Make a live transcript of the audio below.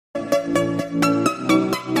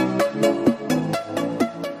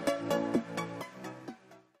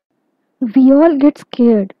We all get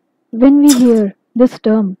scared when we hear this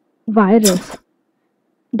term virus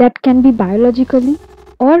that can be biologically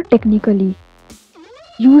or technically.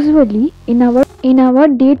 Usually in our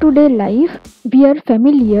day-to-day life we are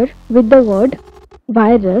familiar with the word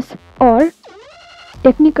virus or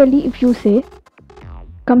technically if you say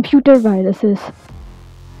computer viruses.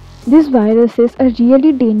 These viruses are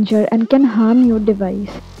really dangerous and can harm your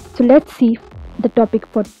device. So let's see the topic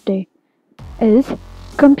for today is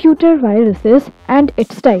computer viruses and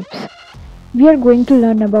its types. We are going to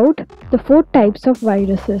learn about the 4 types of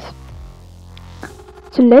viruses.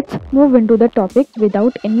 So let's move into the topic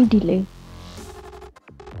without any delay.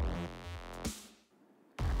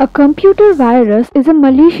 A computer virus is a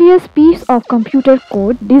malicious piece of computer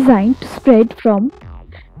code designed to spread from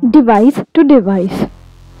device to device.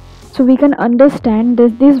 So we can understand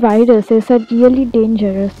that these viruses are really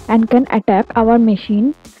dangerous and can attack our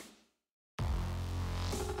machine.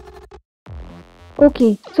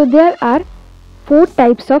 Okay, so there are 4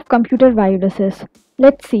 types of computer viruses.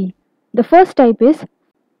 Let's see. The first type is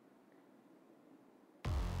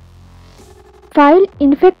file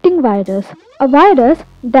infecting virus, a virus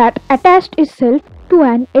that attached itself to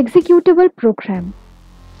an executable program.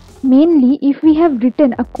 Mainly, if we have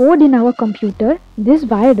written a code in our computer, this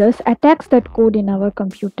virus attacks that code in our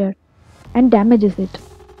computer and damages it.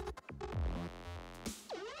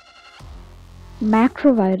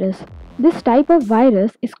 Macrovirus. This type of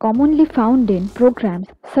virus is commonly found in programs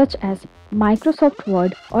such as Microsoft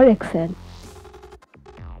Word or Excel.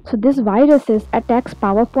 So this viruses attacks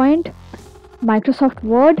PowerPoint, Microsoft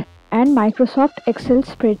Word and Microsoft Excel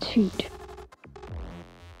spreadsheet.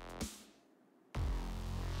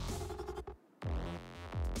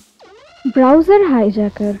 Browser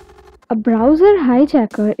hijacker. A browser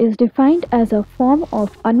hijacker is defined as a form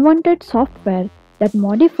of unwanted software that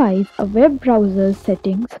modifies a web browser's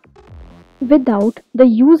settings without the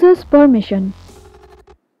user's permission.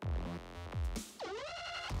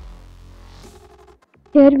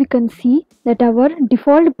 Here we can see that our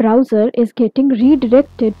default browser is getting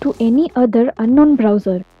redirected to any other unknown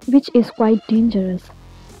browser, which is quite dangerous.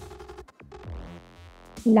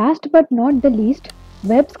 Last but not the least,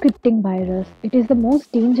 web scripting virus. It is the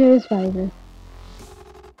most dangerous virus.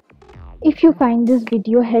 If you find this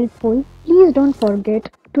video helpful, please don't forget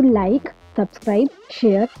to like, subscribe,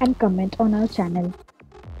 share and comment on our channel.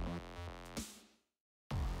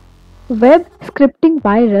 Web scripting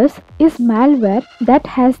virus is malware that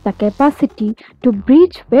has the capacity to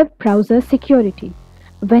breach web browser security.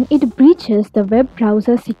 When it breaches the web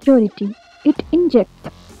browser security, it injects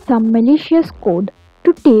some malicious code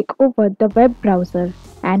to take over the web browser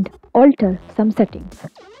and alter some settings.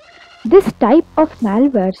 This type of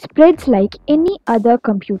malware spreads like any other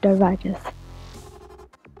computer virus.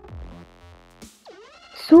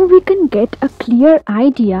 So we can get a clear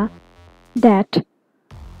idea that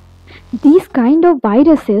these kind of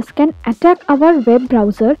viruses can attack our web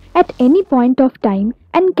browser at any point of time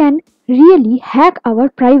and can really hack our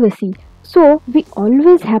privacy. So we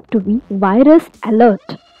always have to be virus alert.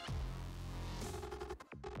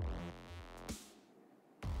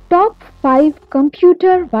 Top 5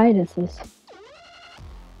 computer viruses.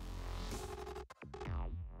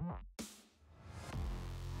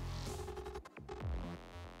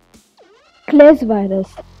 Clash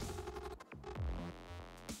virus.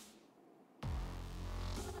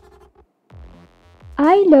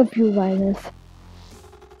 I love you virus.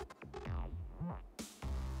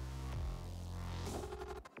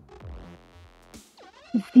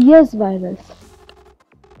 Zeus virus.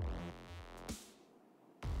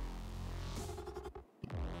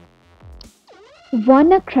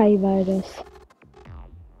 WannaCry virus.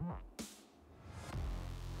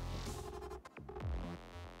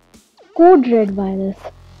 Code Red virus.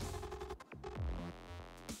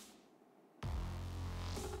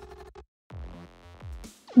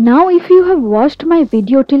 Now if you have watched my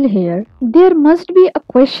video till here, there must be a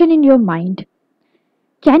question in your mind.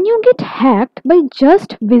 Can you get hacked by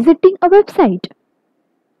just visiting a website?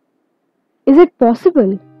 Is it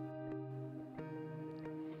possible?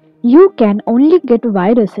 You can only get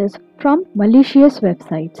viruses from malicious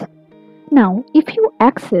websites. Now, if you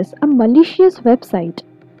access a malicious website,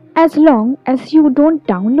 as long as you don't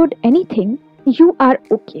download anything, you are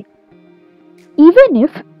okay. Even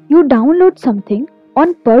if you download something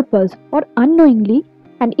on purpose or unknowingly,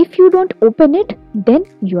 and if you don't open it, then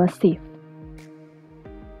you are safe.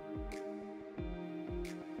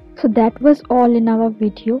 So that was all in our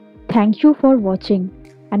video. Thank you for watching,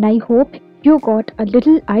 and I hope you got a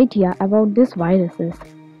little idea about these viruses.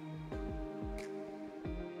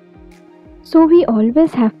 So we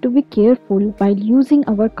always have to be careful while using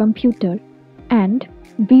our computer and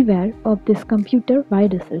beware of these computer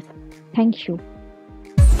viruses. Thank you.